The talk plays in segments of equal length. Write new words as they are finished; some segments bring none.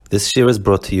This year is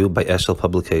brought to you by Eshel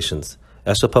Publications.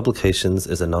 Eshel Publications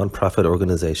is a non-profit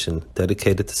organization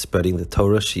dedicated to spreading the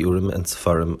Torah, Shiurim, and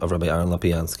Sefarim of Rabbi Aaron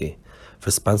Lopiansky. For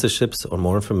sponsorships or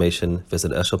more information,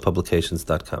 visit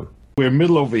eshelpublications.com. We're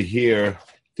middle over here.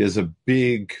 There's a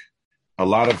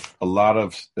lot of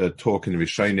talk in the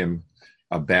Rishonim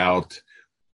about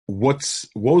what's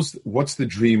the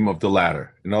dream of the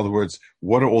ladder. In other words,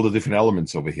 what are all the different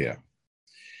elements over here?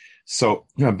 So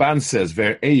Ramban says,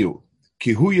 "Ve'eyu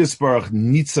ki hu yisbarach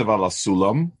nitzav ala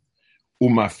sulam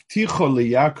umafticho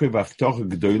leyakov avtocha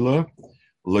gdoila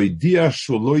loidia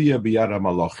sholoya biyad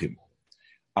hamalachim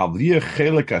avliya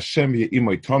chelek Hashem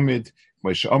ye'imoy tamid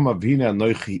mo'ishama v'hina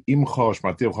anochi imcha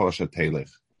shmartiv chol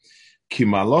hashetelech ki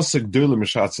malasa gdoila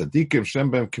mishat tzadikim shem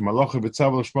bem ki malacha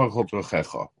b'tzav l'shmar chol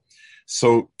trochecha."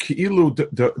 So ki'ilu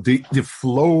the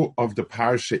flow of the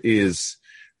parsha is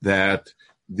that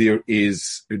there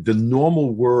is the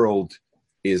normal world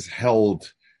is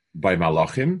held by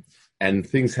malachim, and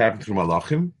things happen through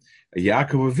malachim.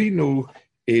 Yaakov Avinu,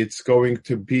 it's going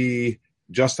to be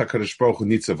just HaKadosh Baruch Hu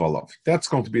nitzav alav. That's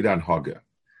going to be the anhaga.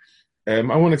 I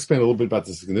want to explain a little bit about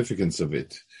the significance of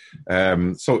it.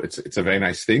 So it's a very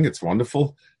nice thing. It's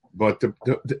wonderful, but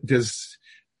there's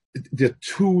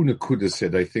two nekudas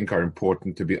that I think are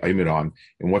important to be aimed on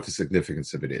and what the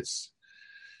significance of it is.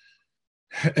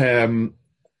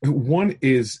 One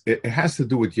is, it has to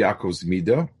do with Yaakov's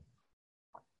midah.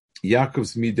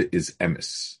 Yaakov's midah is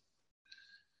emes.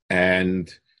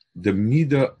 And the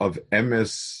midah of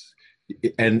emes,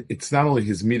 and it's not only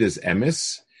his midah is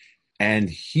emes, and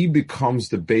he becomes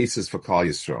the basis for Klal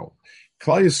Yisrael.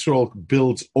 Klal Yisrael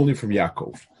builds only from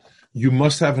Yaakov. You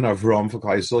must have an Avram for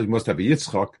Klal Yisrael, you must have a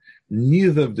Yitzchak.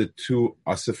 Neither of the two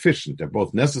are sufficient. They're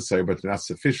both necessary, but they're not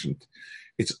sufficient.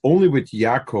 It's only with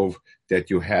Yaakov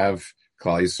that you have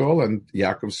Klal Yisrael, and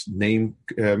Yaakov's name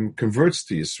converts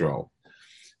to Yisrael.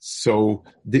 So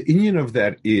the inyan of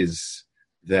that is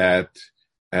that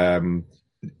the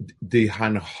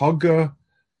hanhaga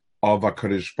of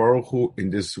HaKadosh Baruch Hu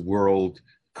in this world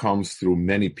comes through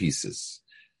many pieces.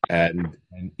 And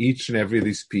each and every of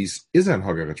these pieces is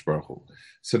hanhaga HaKadosh Baruch Hu.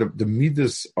 So the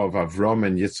midas of Avram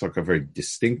and Yitzchak are very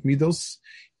distinct midas.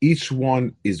 Each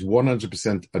one is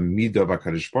 100% a midah of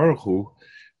HaKadosh Baruch Hu,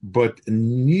 but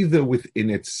neither within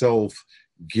itself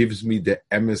gives me the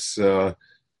emes a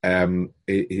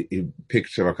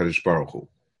picture of HaKadosh Baruch Hu.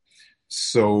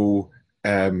 So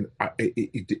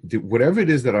whatever it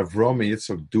is that Avram and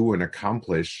Yitzchak do and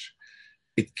accomplish,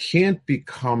 it can't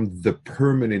become the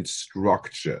permanent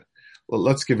structure. Well,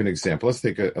 let's give an example. Let's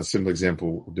take a simple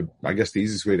example. I guess the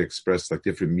easiest way to express like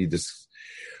different midas.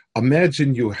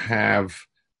 Imagine you have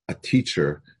a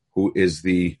teacher who is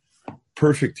the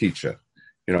perfect teacher.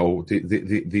 You know,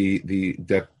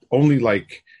 that only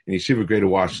like in Yeshiva Greater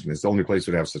Washington is the only place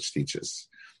would have such teachers,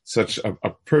 such a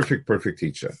perfect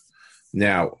teacher.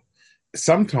 Now,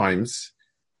 sometimes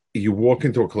you walk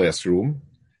into a classroom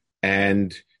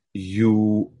and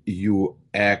you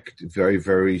act very,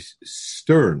 very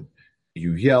stern.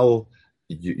 You yell,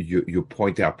 you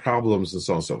point out problems and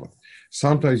so on and so on.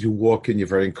 Sometimes you walk in, you're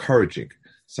very encouraging.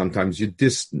 Sometimes you're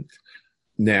distant.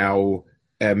 Now,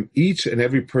 each and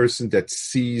every person that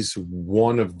sees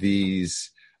one of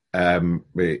these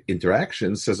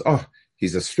interactions says, "Oh,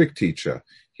 he's a strict teacher.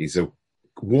 He's a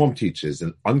warm teacher. He's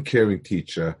an uncaring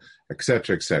teacher,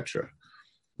 etc., etc."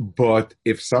 But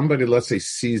if somebody, let's say,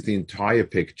 sees the entire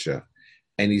picture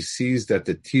and he sees that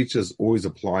the teacher is always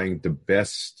applying the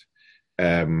best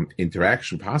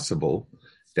interaction possible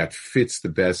that fits the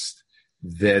best,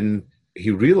 then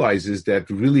he realizes that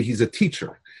really he's a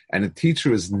teacher. And a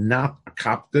teacher is not a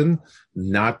captain,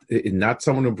 not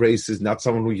someone who braces, not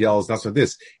someone who yells, not so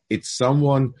this. It's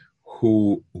someone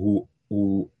who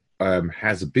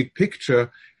has a big picture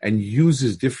and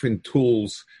uses different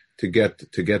tools to get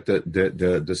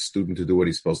the student to do what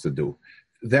he's supposed to do.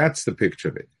 That's the picture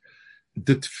of it.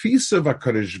 The tfisa of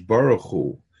HaKadosh Baruch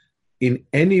Hu in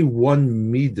any one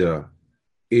midah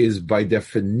is by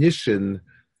definition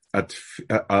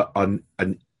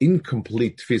an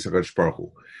incomplete tfisa of HaKadosh Baruch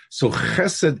Hu. So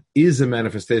chesed is a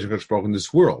manifestation of HaKadosh Baruch Hu in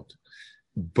this world,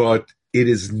 but it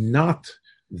is not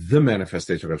the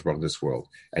manifestation of HaKadosh Baruch Hu in this world,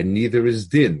 and neither is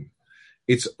din.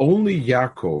 It's only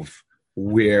Yaakov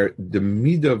where the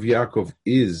midah of Yaakov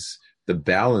is the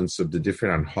balance of the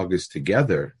different anhagas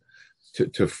together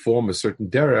to form a certain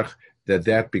derech,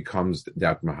 that becomes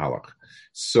that mahalach.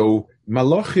 So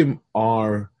malachim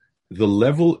are the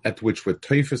level at which we're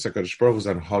teifes HaKadosh Baruch Hu's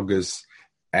anhagas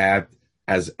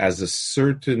as a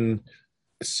certain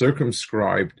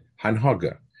circumscribed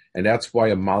hanhaga. And that's why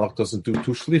a malach doesn't do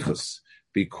two shlichus,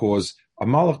 because A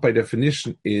malach, by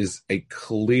definition, is a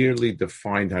clearly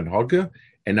defined hanhaga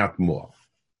and not more.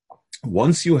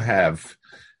 Once you have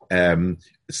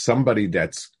somebody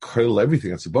that's kol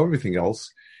everything, that's above everything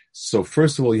else, so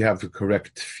first of all, you have the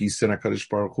correct tfisa in HaKadosh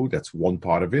Baruch Hu. That's one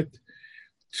part of it.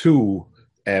 Two,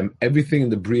 everything in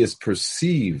the Bria is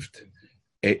perceived.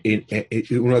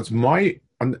 It's my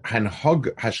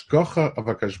hashgacha of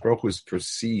HaKadosh Baruch Hu is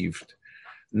perceived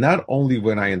not only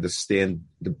when I understand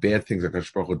the bad things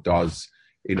HaKadosh Baruch Hu does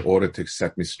in order to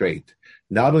set me straight,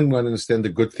 not only when I understand the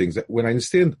good things, when I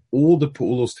understand all the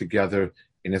pu'ulos together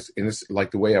in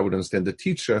like the way I would understand the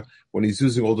teacher when he's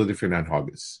using all the different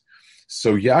anhagas.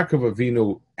 So Yaakov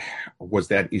Avinu was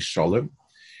that Ish Shalom.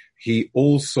 He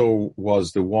also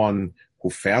was the one who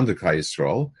founded Klal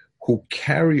Yisrael, who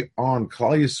carry on.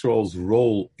 Klal Yisrael's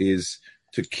role is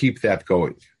to keep that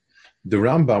going. The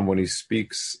Rambam, when he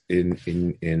speaks in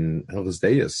Hilchos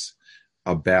Deis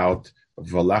about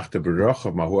Valachta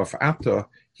B'Rochav Mahu Af'ata,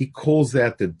 he calls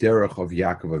that the derech of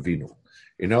Yaakov Avinu.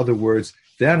 In other words,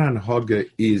 that anhaga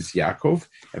is Yaakov,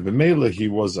 and b'meila he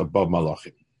was above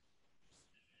Malachim.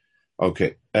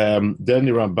 Okay, then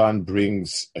the Ramban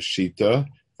brings a shita,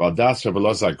 Valdas Rabbi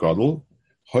Elazar Gadol,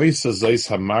 Hoysa Zeis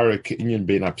Hamara K'inyan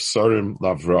Ben Apsorim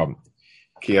Lavram,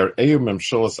 Ki Ar'eu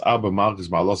Memsholas Abba Malchus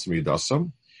Malosim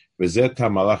Yudasam, V'zet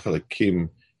HaMalach Alekim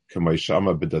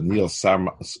K'moishama B'Daniel Sar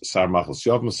Machos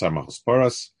Yovim, Sar Machos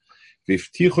Poras,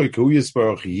 V'iftichoi K'hu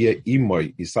Yisbaruch Yeh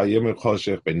Imoy, Yisai Yemer Chol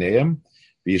Shech B'neim,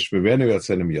 V'yishmevenu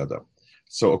Yatzenim Yodam.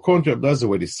 So according to Rabbi Elazar,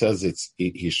 when he says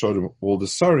he showed him all the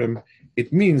Sarim,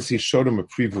 it means he showed him a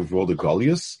preview of all the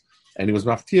Goliaths, and he was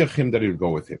maftiach him that he would go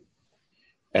with him.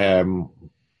 And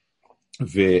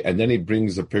then he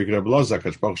brings the Perek Rabbi Elazar,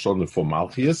 Kachbach showed him the four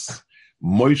Malchias,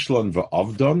 Moishlon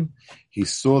v'Avdon. He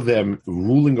saw them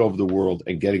ruling over the world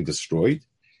and getting destroyed.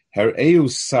 Her'eu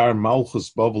Sar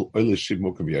Malchus Bavel Oile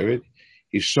Shivmukim Yered.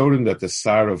 He showed him that the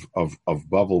Sar of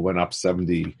Bavel went up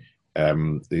 70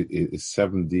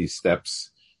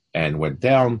 steps and went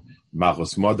down.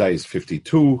 Malchus Modai is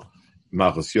 52.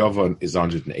 Malchus Yovan is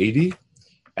 180.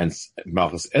 And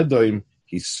Malchus Edoim,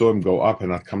 he saw him go up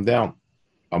and not come down.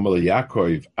 Amal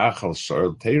Yaakov, Achal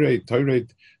Sha'el Teiret,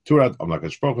 Turat,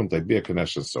 Amlakash Broken, Taibia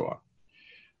Kanesh, and so on.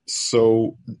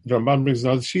 So the Ramban brings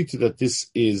another sheet that this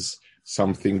is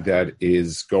something that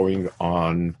is going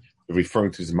on,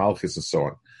 referring to his Malchus and so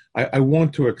on. I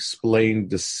want to explain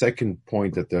the second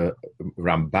point that the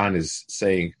Ramban is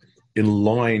saying in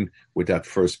line with that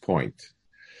first point.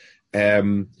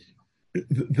 The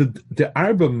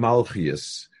Arba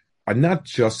Malchias are not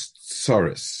just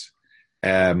tsaris.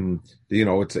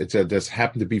 There's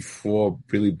happened to be 4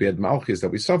 really bad Malchias that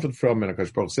we suffered from, and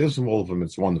HaKadosh Baruch Hu saves from all of them.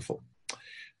 It's wonderful.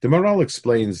 The Maral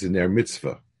explains in their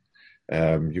mitzvah.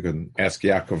 You can ask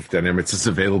Yaakov if their mitzvah is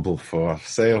available for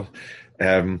sale.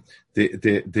 The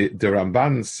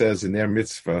Ramban says in their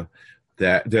mitzvah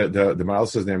that the Maral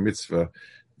says in their mitzvah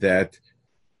that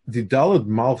the Daled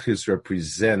Malchus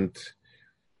represent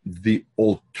the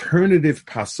alternative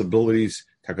possibilities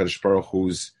to HaKadosh Baruch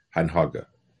Hu's Hanhaga.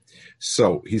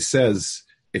 So he says,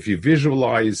 if you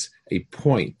visualize a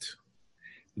point,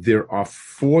 there are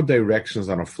 4 directions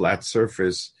on a flat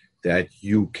surface that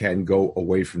you can go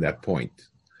away from that point.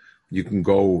 You can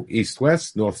go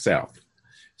east-west, north-south.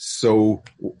 So,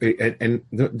 and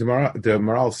the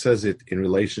Maral says it in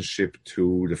relationship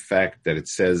to the fact that it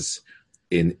says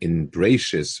in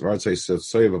Bereshis,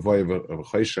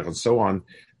 and so on.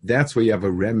 That's where you have a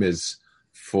remez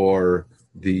for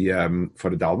the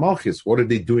Dal Malchus. What are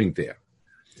they doing there?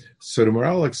 So the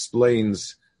Maral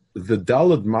explains the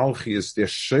Daled Malchus, their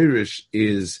shirish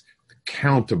is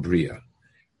counter bria.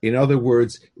 In other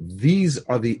words, these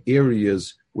are the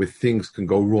areas where things can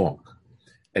go wrong.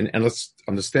 And let's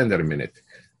understand that a minute.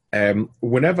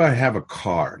 Whenever I have a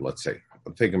car, let's say,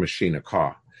 I'll take a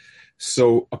car.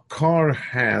 So a car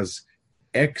has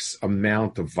X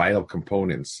amount of vital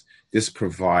components. This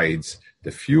provides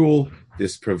the fuel,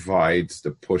 this provides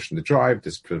the push and the drive,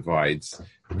 this provides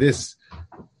this.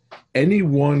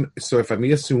 So if I'm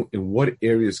asking in what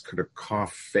areas could a car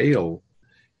fail,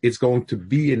 it's going to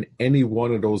be in any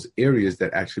one of those areas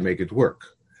that actually make it work.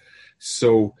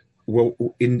 So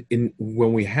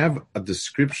when we have a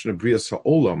description of Bria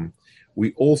Sa'olam,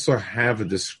 we also have a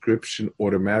description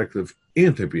automatically of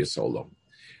anti-Bria Sa'olam,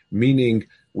 meaning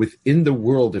within the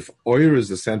world, if Oyer is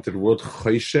the center of the world,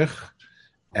 Choshech,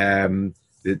 and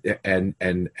there's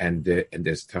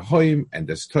Tehoim, and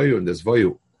there's Toyu, and there's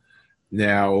Vayu.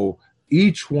 Now,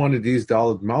 each one of these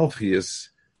Daled Malchias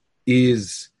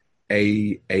is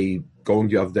a going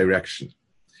the other direction.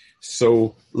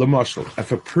 So, Lamashal,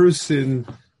 if a person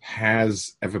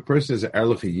if a person is an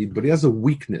Erlich Yid, but he has a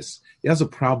weakness, he has a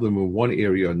problem in one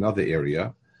area or another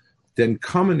area, then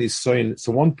common is saying,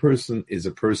 so one person is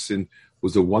a person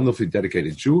who's a wonderfully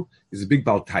dedicated Jew, is a big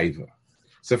Baal Taiva.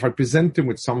 So if I present him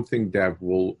with something that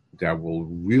will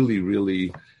really,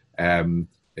 really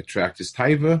attract his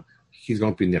Taiva, he's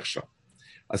going to be Nichshel.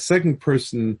 A second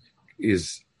person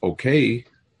is okay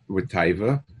with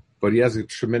Taiva, but he has a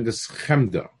tremendous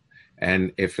Chemda.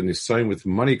 And if an Nisayon with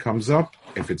money comes up,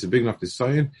 if it's a big enough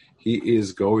Nisayon, he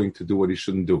is going to do what he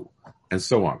shouldn't do, and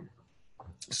so on.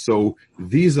 So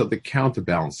these are the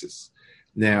counterbalances.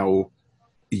 Now,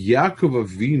 Yaakov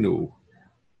Avinu,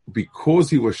 because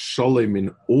he was Sholem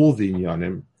in all the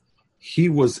Inyanim, he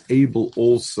was able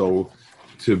also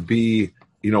to be,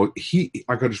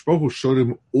 HaKadosh Baruch Hu showed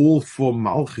him all four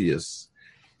Malchias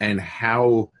and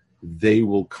how they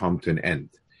will come to an end.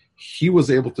 He was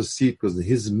able to see it because in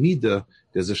his Midah,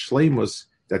 there's a Shleimus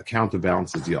that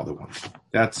counterbalances the other one.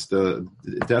 That's the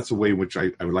way in which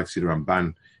I would like to see the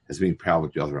Ramban as being proud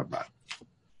with the other Ramban.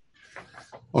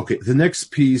 Okay, the next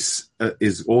piece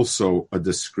is also a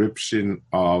description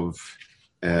of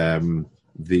the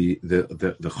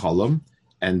Cholam,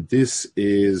 and this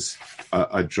is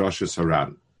a Joshua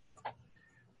Haran.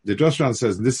 The Joshua Haran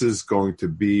says this is going to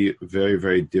be very,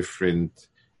 very different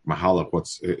Mahalach,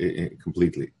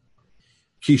 completely.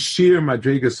 Kishir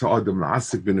madregas ha'adam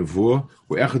la'asik b'nevur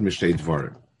u'echad mishtei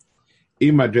dvarim.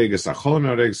 Im madregas ha'cholim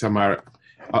madregas ha'mar.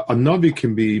 A Navi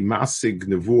can be masig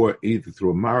nevur either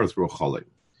through a mar or through a cholim.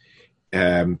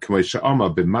 K'may she'ama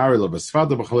b'mar lo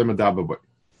b'sfada b'cholim adaba boy.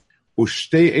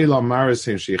 U'shtei ela maris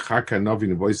hen she'chaka Navi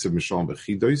nevoisav mishalom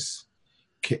b'chidois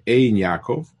ke'ein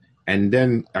Yaakov. And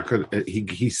then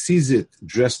he sees it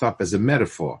dressed up as a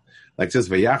metaphor. Like it says,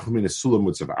 Vayachov min esulam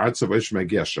mutzav artza v'yishma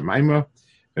agia shemaima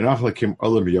v'nachalakim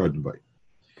olam v'yordin boy.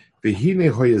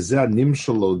 V'hine hoyezeh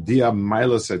nimshalo dia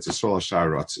mailas et yisrael hashar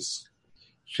rotzis.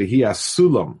 Shehi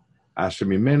asulam asher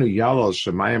mimenu yalal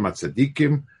shemayim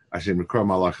atzadikim asher mikra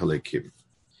malach alekim.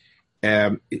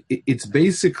 It's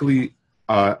basically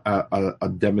a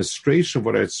demonstration of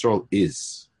what Yisrael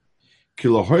is. Ki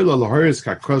lohoyla lohoyes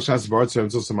kakol shas b'artz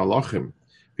v'emtzos malachim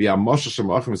v'yamosha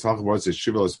shemalachim misalach b'artz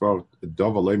yeshiva l'sbar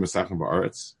dov aloi misachem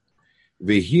b'artz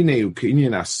v'hine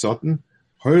u'kinyin asoten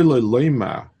hoyla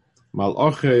loima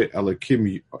malache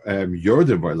alekim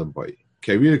yorden v'olam boy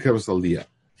k'avir k'avos aliyah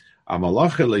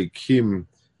amalache alekim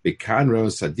b'kan ro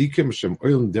sadikim shem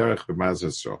oilam derech b'maz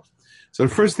Yisrael. So the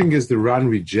first thing is the Ran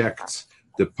rejects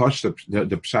the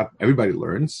pshat everybody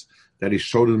learns that he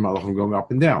showed the malachim going up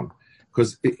and down.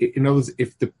 Because, in other words,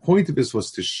 if the point of this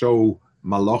was to show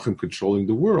malachim controlling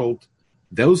the world,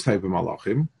 those type of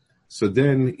malachim, so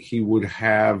then he would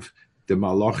have the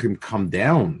malachim come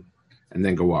down and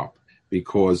then go up.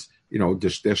 Because, they're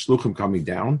shluchim coming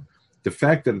down. The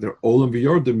fact that they're olam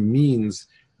v'yordim means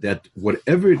that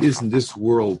whatever it is in this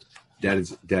world that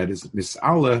is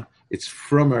mis'ala, it's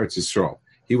from Eretz Yisrael.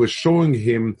 He was showing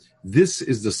him this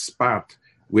is the spot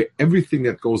where everything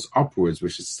that goes upwards,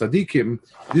 which is tzaddikim,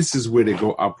 this is where they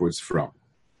go upwards from.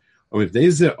 If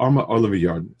there's a Amma Olam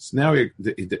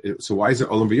V'Yardim, so why is it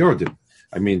Olam V'Yardim?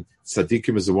 I mean,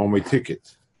 tzaddikim is a one-way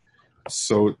ticket.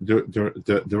 So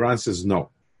the Ran says no.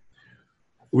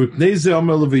 There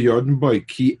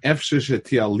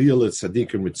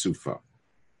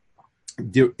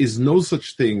is no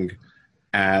such thing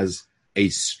as a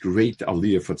straight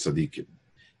aliyah for tzaddikim.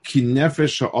 Ki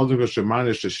nefesh ha'odor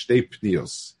shemanish shtei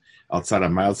pnios al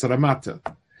tzaramayl al tzaramata.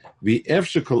 V'ef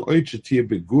shekol oid shetia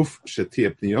beguf shetia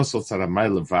pnios al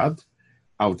tzaramayl levad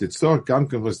al titzor gam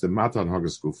ken hos demata on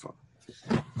hagas gufa.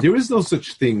 There is no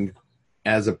such thing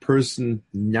as a person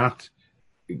not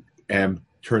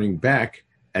turning back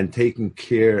and taking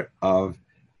care of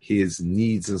his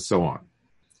needs and so on.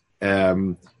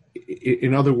 In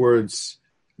other words,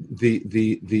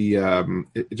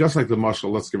 just like the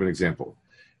mashal, let's give an example.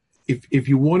 If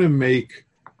you want to make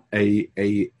a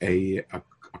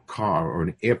car or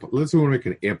an airplane, let's say we want to make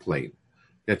an airplane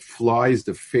that flies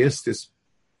the fastest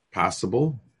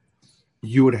possible,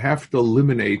 you would have to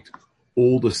eliminate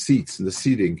all the seats and the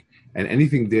seating and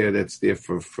anything there that's there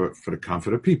for the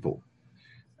comfort of people.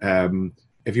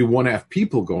 If you want to have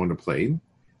people go on the plane,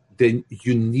 then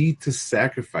you need to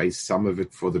sacrifice some of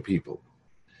it for the people.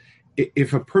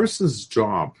 If a person's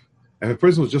job, if a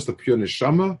person was just a pure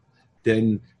neshama,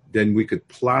 then we could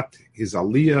plot his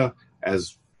aliyah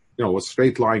as a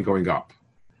straight line going up.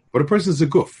 But a person is a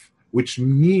guf, which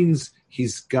means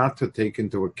he's got to take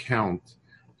into account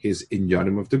his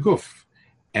inyanim of the guf,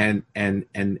 and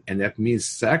that means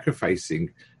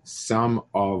sacrificing some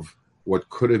of what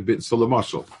could have been. So,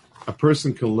 l'mashal, a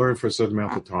person can learn for a certain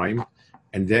amount of time,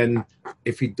 and then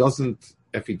if he doesn't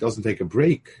if he doesn't take a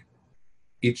break,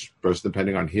 each person,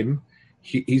 depending on him,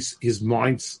 his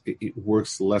mind it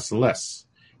works less and less.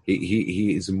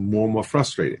 He is more and more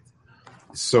frustrated.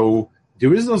 So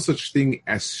there is no such thing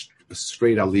as a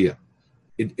straight aliyah.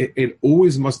 It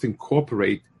always must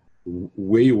incorporate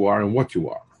where you are and what you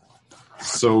are.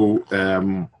 So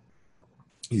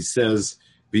he says,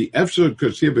 the efshar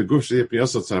kashir beguf shehip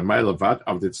yosot tzarmai levad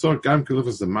av ditzor gam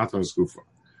kilufas the matons gufa.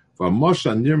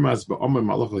 V'amosha nirmas be'omer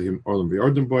malach lehim orlam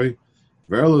be'ordem boy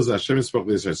ve'erlos Hashem yisbach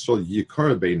l'Yisrael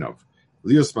yikar beinov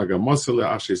lios magamosel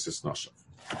le'ashes esnoshav.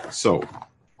 So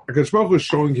HaKadosh Baruch Hu is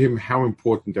showing him how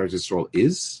important Eretz Yisrael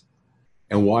is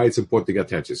and why it's important to get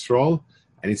to Eretz Yisrael.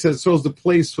 And he says Yisrael is the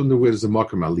place from where there's a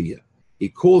Makam Aliyah. He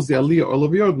calls the Aliyah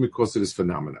Olav Yod because of this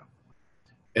phenomena.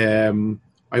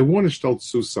 I want to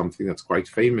shtoltzu something that's quite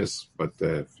famous, but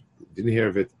didn't hear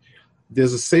of it.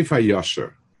 There's a Sefer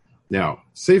Yasher. Now,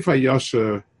 Sefer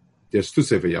Yasher, there's two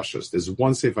Sefer Yashers. There's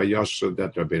one Sefer Yasher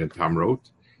that Rabbeinu Tam wrote.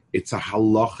 It's a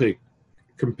halachic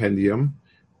compendium,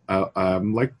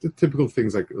 like the typical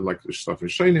things like the stuff in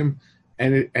Shainim,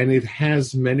 and it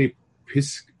has many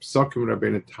psukim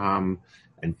Rabbeinu Tam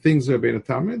and things Rabbeinu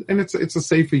Tam, and it's a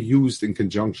Sefer used in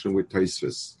conjunction with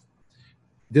Tosfos.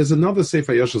 There's another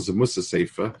Sefer Yashar, the Musa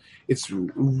Sefer. It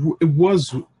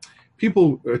was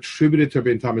people attributed to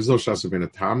Rabbeinu Tam as no Shas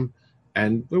Rabbeinu Tam,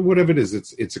 and whatever it is,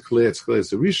 it's a clear, it's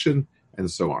a Rishon,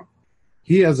 and so on.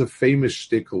 He has a famous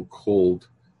shtickle called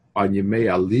on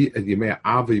Yemei Ali and Yemei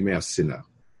Av Yemei Asina,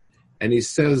 and he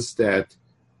says that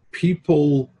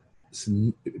people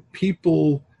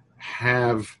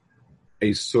have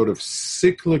a sort of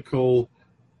cyclical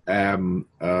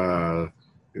a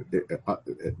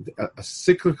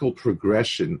cyclical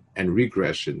progression and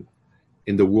regression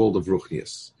in the world of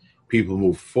Ruchnius. People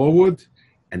move forward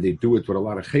and they do it with a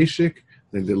lot of cheshik,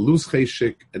 then they lose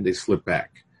cheshik and they slip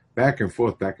back and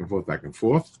forth, back and forth, back and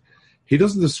forth. He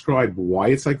doesn't describe why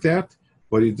it's like that,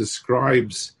 but he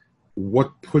describes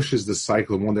what pushes the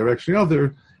cycle in one direction or the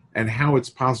other and how it's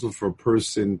possible for a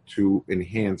person to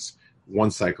enhance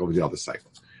one cycle with the other cycle.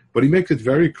 But he makes it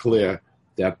very clear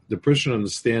that the person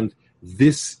understand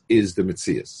this is the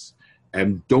Metzias.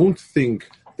 And don't think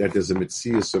that there's a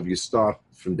Metzias of you start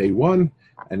from day one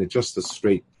and it's just a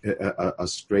straight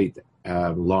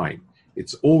line.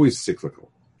 It's always cyclical.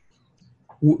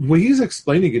 What he's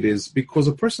explaining it is because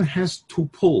a person has two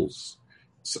pulls.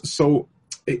 So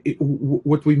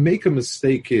what we make a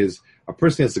mistake is a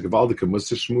person has a gewaldige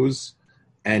Musa Shmuz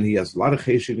and he has a lot of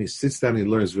cheshik, he sits down and he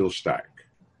learns real stark.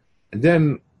 And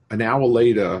then an hour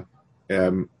later,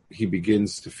 he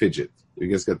begins to fidget. He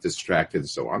gets got distracted and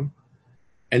so on.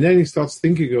 And then he starts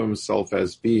thinking of himself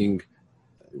as being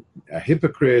a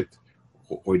hypocrite,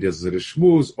 or he does it a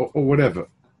shmooze, or whatever.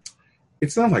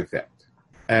 It's not like that.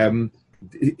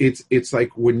 It's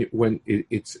like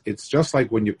it's just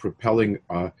like when you're propelling,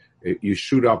 you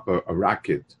shoot up a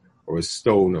rocket or a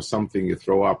stone or something you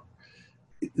throw up.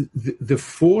 The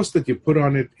force that you put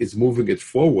on it is moving it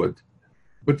forward,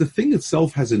 but the thing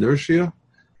itself has inertia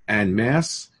and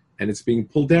mass, and it's being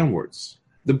pulled downwards.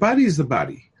 The body is the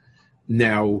body.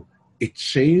 Now, it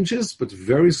changes, but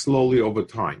very slowly over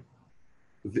time.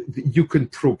 You can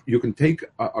take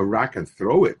a rock and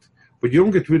throw it, but you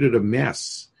don't get rid of the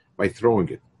mass by throwing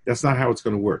it. That's not how it's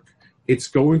going to work. It's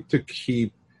going to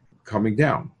keep coming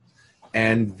down.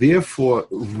 And therefore,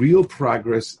 real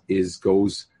progress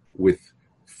goes with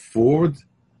forward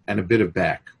and a bit of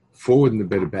back. Forward and a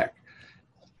bit of back.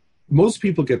 Most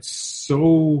people get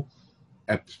so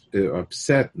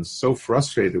upset and so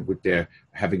frustrated with their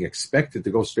having expected to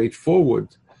go straight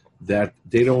forward that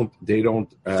they give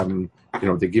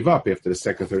up after the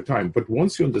second or third time. But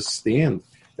once you understand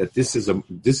that this is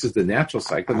the natural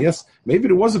cycle, and yes, maybe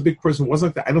there was a big person who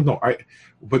wasn't like that, I don't know.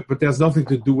 But there's nothing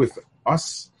to do with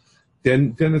us.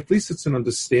 Then at least it's an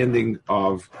understanding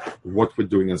of what we're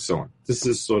doing and so on. This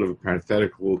is sort of a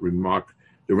parenthetical remark.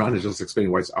 The Ran is just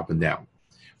explaining why it's up and down.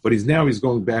 But he's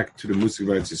going back to the Musik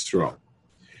VaYeitzei Yisrael.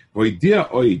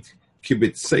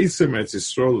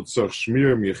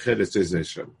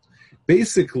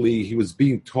 Basically, he was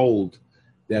being told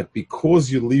that because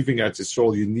you're leaving Eretz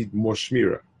Yisrael, you need more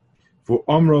shmira.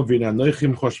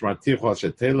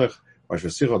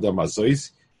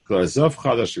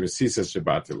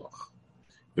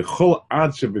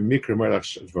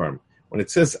 When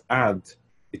it says ad,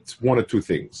 it's one of two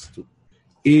things.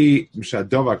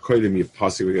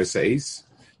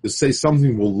 To say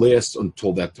something will last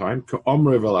until that time.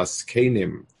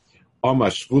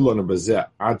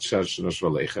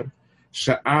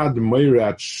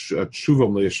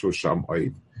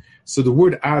 So the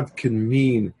word ad can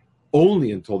mean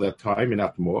only until that time and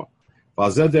not more.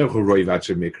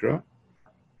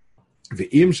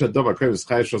 Ve'im shadova koyim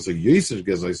schai shos yoyser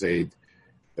gezoyseid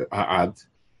ad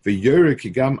ve'yore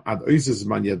kigam ad oises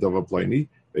man yadova ploini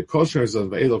ve'kol shozon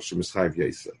ve'eloch shemischai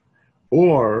yoyser.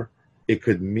 Or it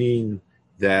could mean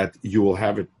that you will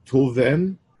have it till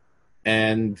then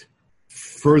and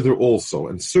further also,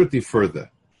 and certainly further.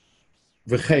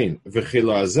 V'chein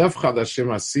v'chila azevcha d'Hashem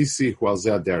asisi hu al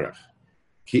zeh derech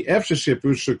ki efshe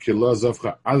shepushu ki lo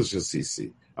azevcha az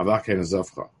shasisi avach ken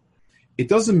azevcha. It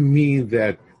doesn't mean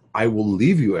that I will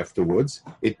leave you afterwards.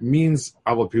 It means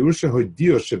aval pirusha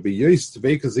hodio shebeyois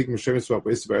tvei kazik m'shemes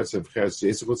v'apois b'eretz v'cheres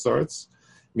yesechut saretz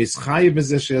mischayev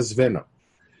b'zeh she'azvena.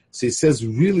 So he says,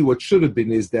 really what should have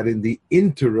been is that in the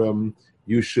interim,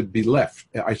 you should be left.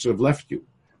 I should have left you.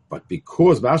 But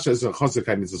because Basha is a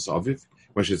Chosekai Mitzvah Aviv,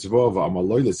 when she's Vova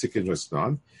Amaloi Lesikin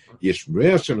Resnan, Yesh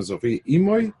Rea Shem Zofi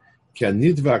Imoy, Can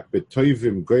Nidvak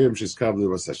Betoivim Goyim Shiskav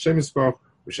Levas Hashem Yisparach,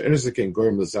 which Enesekin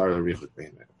Goyim Lazar Richuk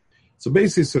Behemet. So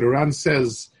basically, so the Ran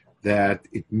says that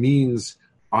it means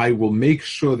I will make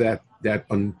sure that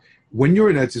when you're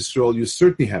in Eretz Yisrael, you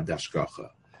certainly have Dashkacha.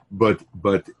 But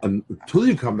until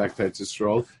you come back to Eretz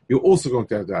Yisrael, you're also going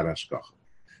to have that Hashgacha.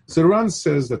 So the Ran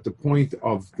says that the point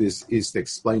of this is to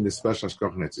explain the special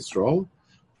Hashgacha in Eretz Yisrael,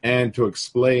 and to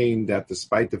explain that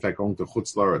despite the fact going to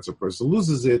Chutz La'aretz, a person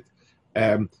loses it,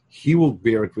 he will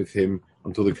bear it with him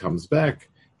until he comes back,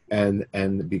 and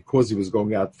because he was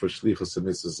going out for Shlichus and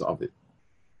Mitzvahs of it.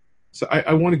 So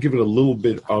I want to give it a little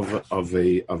bit of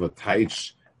a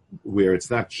taich where it's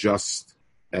not just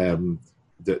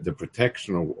the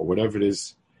protection or whatever it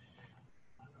is.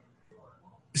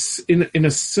 In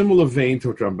a similar vein to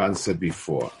what Ramban said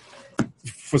before,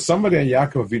 for somebody on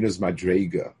Yaakov Avinu's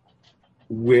Madrega,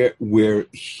 where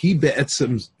he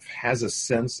be'etzim has a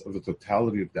sense of the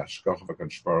totality of the Hashgacha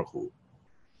v'Kadosh Baruch Hu,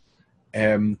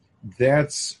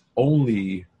 that's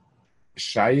only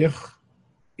Shaykh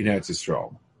in Eretz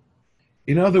Yisrael.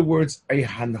 In other words, a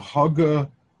hanhaga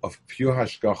of pure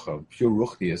Hashgacha, pure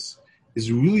Ruchnius,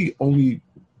 is really only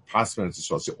possible in Eretz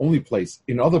Yisrael. It's the only place.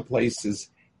 In other places,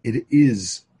 it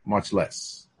is much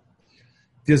less.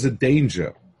 There's a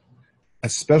danger, a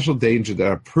special danger,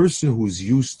 that a person who's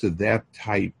used to that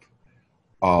type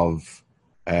of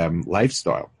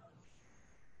lifestyle,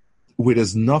 where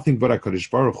there's nothing but HaKadosh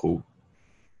Baruch Hu,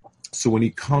 so when he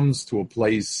comes to a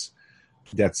place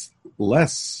that's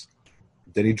less,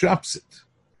 then he drops it.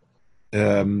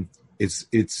 It's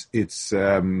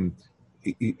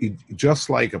just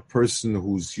like a person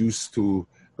who's used to.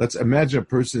 Let's imagine a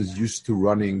person is used to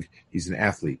running. He's an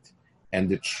athlete, and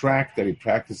the track that he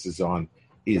practices on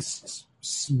is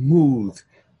smooth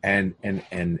and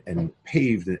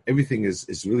paved, and everything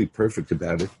is really perfect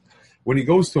about it. When he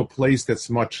goes to a place that's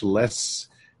much less,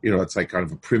 it's like kind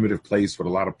of a primitive place with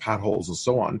a lot of potholes and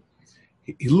so on,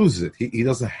 he loses it. He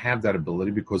doesn't have that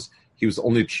ability because he was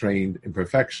only trained in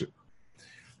perfection.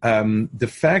 The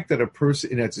fact that a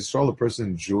person in Eretz Yisrael, a person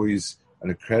enjoys an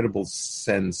incredible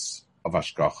sense of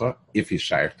Hashgacha, if he's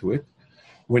shaykh to it.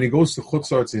 When he goes to Chutz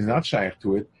La'aretz and he's not shaykh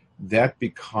to it, that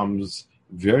becomes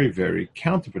very, very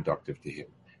counterproductive to him.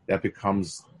 That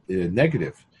becomes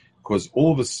negative, because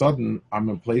all of a sudden I'm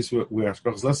in a place where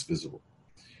Hashgacha is less visible.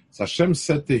 So Hashem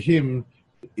said to him,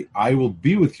 I will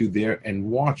be with you there and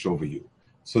watch over you.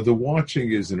 So the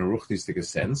watching is in a ruchnistic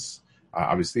sense.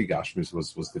 Obviously, Gashmis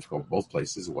was difficult in both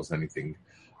places. It wasn't anything.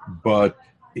 But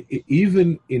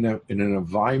even in an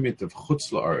environment of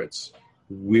Chutz La'aretz,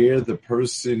 where the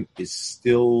person is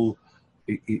still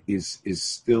what's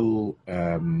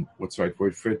the right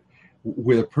word for it?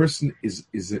 Where the person is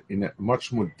in a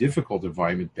much more difficult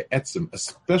environment, be'etzim,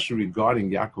 especially regarding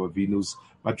Yaakov Avinu's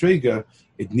Madrega,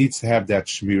 it needs to have that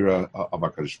shmira of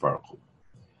HaKadosh Baruch Hu.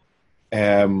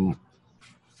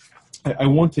 I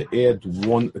want to add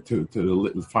one to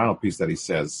the final piece that he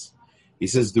says. He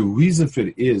says the reason for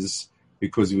it is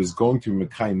because he was going to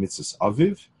Mekayim Mitzvahs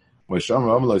Aviv,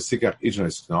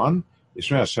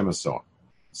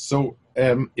 so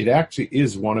it actually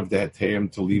is one of the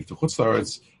Hatayim to leave to Chutz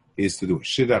La'aretz is to do a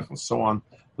Shidduch and so on.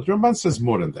 But the Ramban says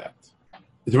more than that.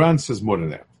 The Ran says more than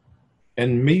that.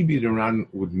 And maybe the Ran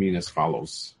would mean as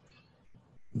follows.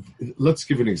 Let's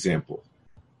give an example.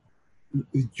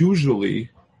 Usually,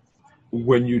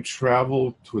 when you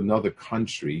travel to another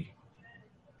country,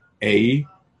 the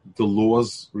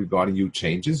laws regarding you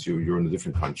changes. You're in a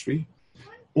different country.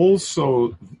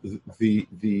 Also,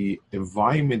 the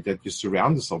environment that you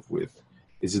surround yourself with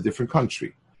is a different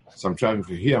country. So I'm traveling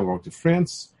from here, I'm going to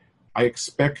France. I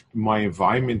expect my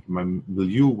environment, my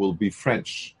milieu will be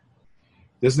French.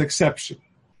 There's an exception,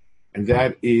 and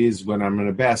that is when I'm an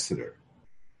ambassador.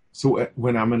 So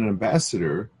when I'm an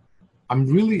ambassador, I'm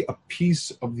really a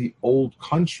piece of the old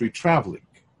country traveling.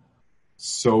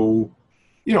 So,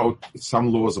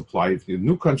 some laws apply to the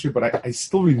new country, but I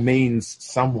still remains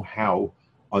somehow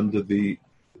under the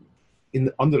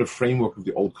framework of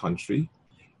the old country.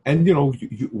 And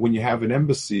when you have an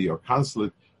embassy or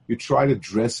consulate, you try to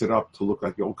dress it up to look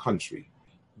like the old country.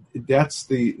 It's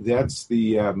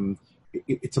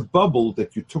a bubble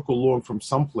that you took along from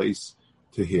someplace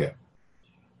to here.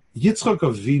 Yitzchak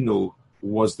Avinu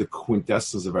was the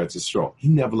quintessence of Eretz Yisrael. He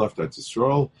never left Eretz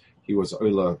Yisrael. He was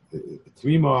Oila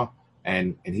Trima,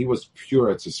 and he was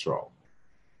pure Eretz Yisrael.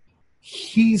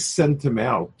 He sent him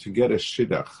out to get a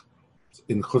shidduch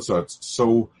in Chutz La'aretz.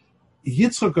 So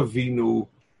Yitzchak Avinu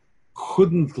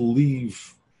couldn't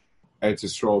leave Eretz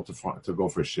Yisrael to go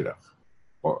for a shidduch.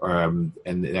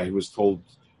 And he was told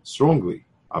strongly,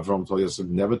 Avram told Yosef,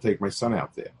 never take my son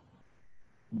out there.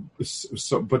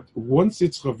 So, but once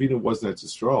Yitzchak Avinu was in Eretz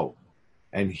Yisrael,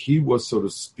 and he was, so to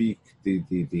speak,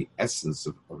 the essence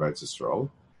of Eretz Yisrael,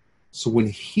 so when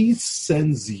he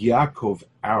sends Yaakov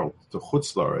out to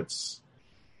Chutz La'aretz,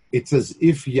 it's as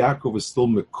if Yaakov is still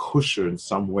mekusher in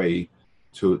some way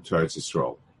to Eretz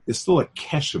Yisrael. There's still a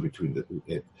kesher between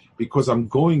it, because I'm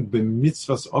going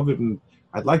b'mitzvahs aviv, and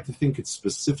I'd like to think it's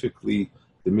specifically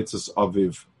the mitzvahs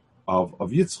aviv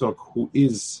of Yitzchak, who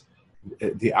is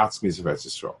the atzmis of Eretz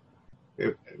Yisrael.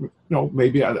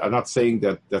 Maybe I'm not saying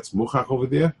that's muchach over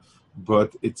there,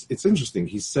 but it's interesting.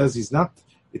 He says it's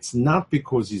not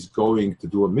because he's going to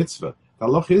do a mitzvah. The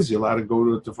halach is you're allowed to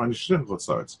go to find a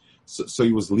shidduch. So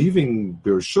he was leaving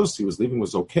Bereshus,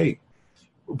 was okay.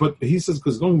 But he says,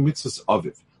 because going mitzvahs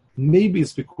aviv. Maybe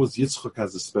it's because Yitzchak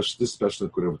has this special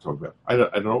that we're talking about. I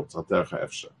don't know. It's HaTorah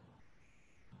Efsha.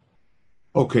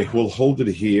 Okay, we'll hold it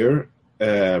here.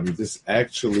 This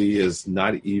actually is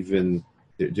not even.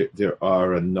 There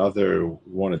are another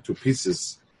one or two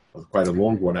pieces, quite a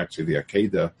long one actually, the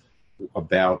Akedah,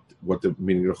 about what the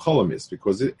meaning of Cholam is,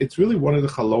 because it's really one of the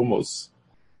Chalomos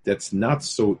that's not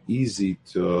so easy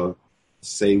to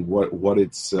say what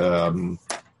its what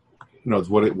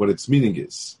its meaning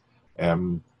is.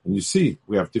 And you see,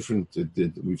 we have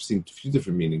we've seen a few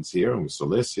different meanings here, and we saw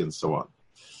Lesia and so on.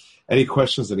 Any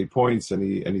questions, any points,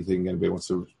 anything anybody wants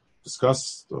to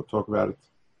discuss or talk about it?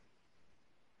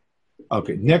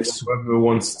 Okay, next. Whoever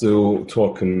wants to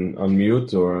talk can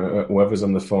unmute, or whoever's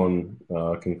on the phone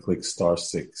can click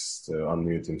 *6 to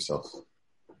unmute himself.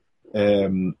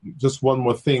 Just one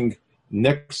more thing.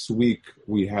 Next week,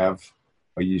 we have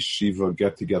a yeshiva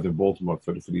get-together in Baltimore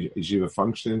for the yeshiva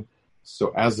function.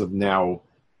 So as of now,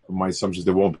 my assumption is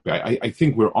there won't be. I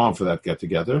think we're on for that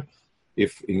get-together.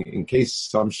 If in case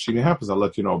some shina happens, I'll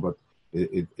let you know. But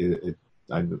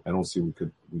I don't see we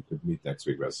could meet next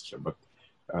week, but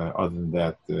other than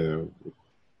that,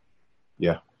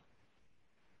 yeah.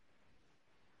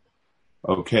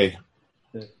 Okay.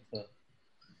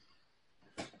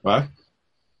 What?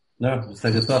 No, it's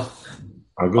like a talk.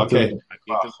 Okay.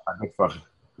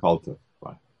 Halte.